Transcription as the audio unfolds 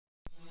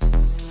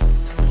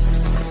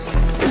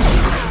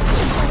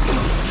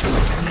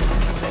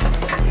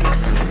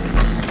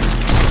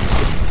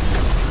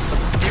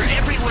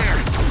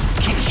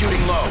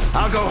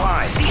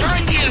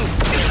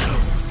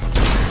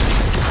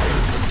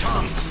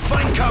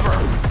cover.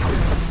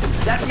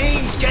 That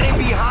means getting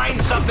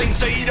behind something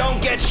so you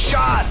don't get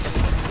shot.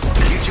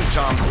 You too,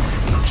 Tom.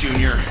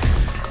 Junior.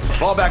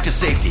 Fall back to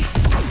safety.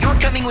 You're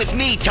coming with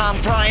me, Tom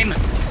Prime.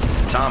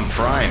 Tom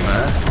Prime,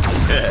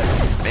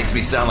 huh? Makes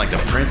me sound like the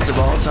prince of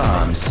all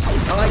Toms.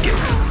 I like it.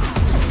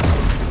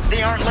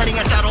 They aren't letting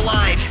us out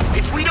alive.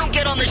 If we don't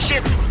get on the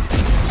ship,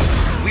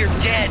 we're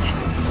dead.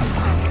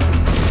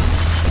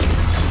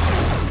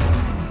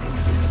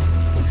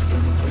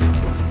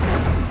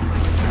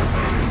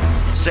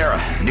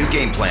 Sarah, new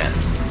game plan.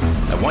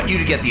 I want you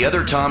to get the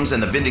other Toms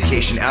and the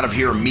Vindication out of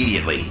here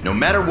immediately, no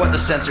matter what the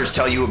sensors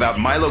tell you about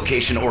my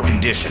location or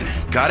condition.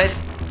 Got it?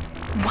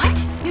 What?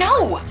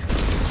 No!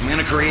 I'm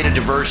gonna create a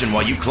diversion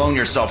while you clone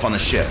yourself on the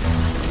ship.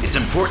 It's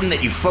important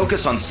that you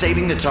focus on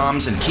saving the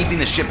Toms and keeping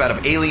the ship out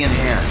of alien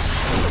hands.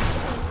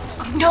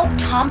 No,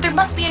 Tom, there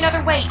must be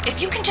another way. If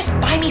you can just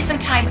buy me some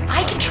time,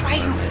 I can try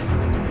to...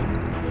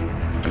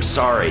 I'm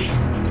sorry.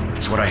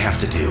 It's what I have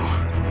to do.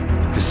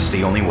 This is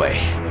the only way.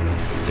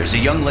 There's a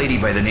young lady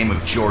by the name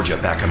of Georgia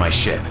back on my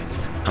ship.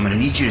 I'm gonna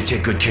need you to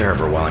take good care of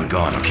her while I'm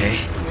gone, okay?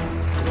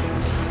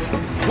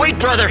 Wait,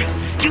 brother!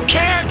 You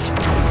can't!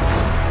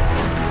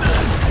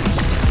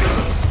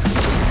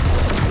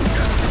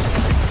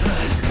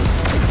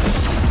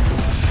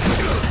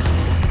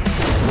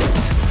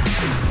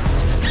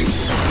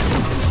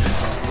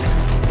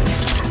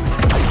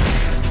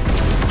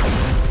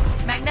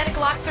 Magnetic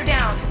locks are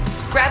down.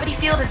 Gravity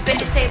field has been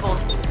disabled.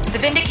 The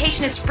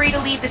Vindication is free to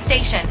leave the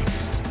station.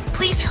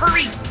 Please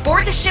hurry!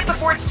 Board the ship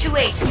before it's too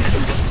late.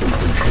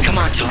 Come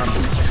on, Tom.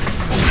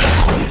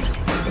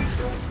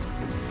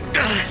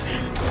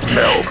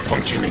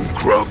 Malfunctioning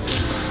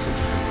grubs.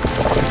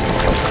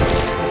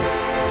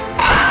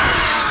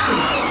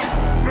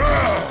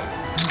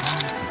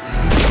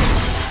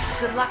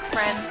 Good luck,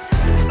 friends.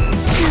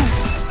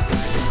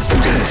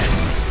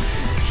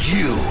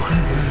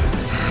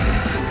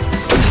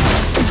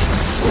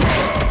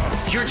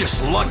 You're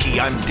just lucky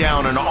I'm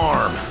down an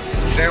arm.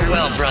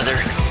 Farewell, brother.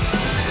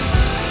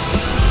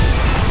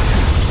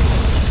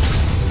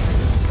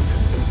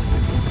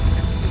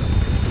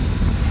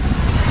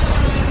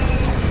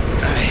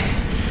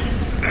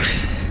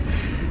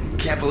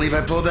 Can't believe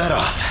I pulled that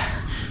off.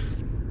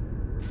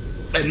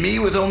 And me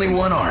with only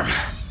one arm.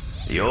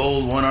 The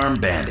old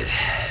one-armed bandit.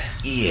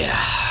 Yeah,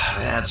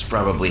 that's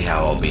probably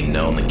how I'll be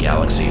known the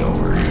galaxy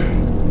over.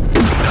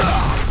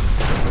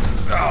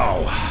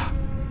 Oh,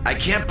 I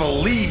can't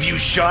believe you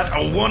shot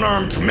a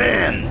one-armed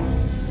man.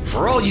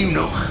 For all you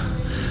know,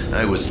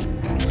 I was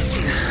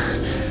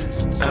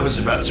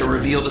about to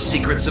reveal the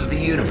secrets of the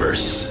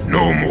universe.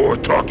 No more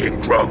talking,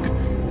 Grug.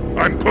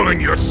 I'm pulling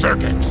your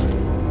circuits.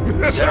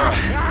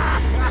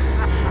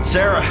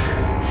 Sarah,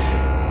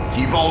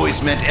 you've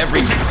always meant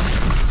everything.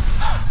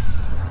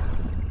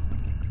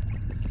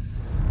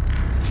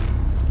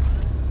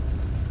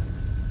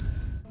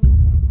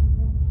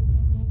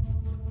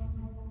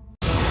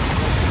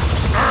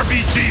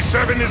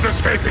 RBG-7 is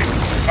escaping.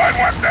 I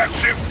want that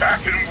ship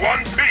back in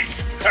one piece,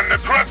 and the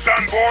Gruts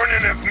on board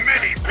in as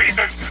many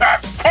pieces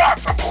as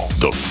possible.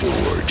 The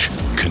Forge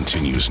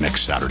continues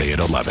next Saturday at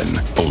 11,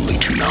 only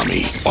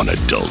Toonami on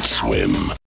Adult Swim.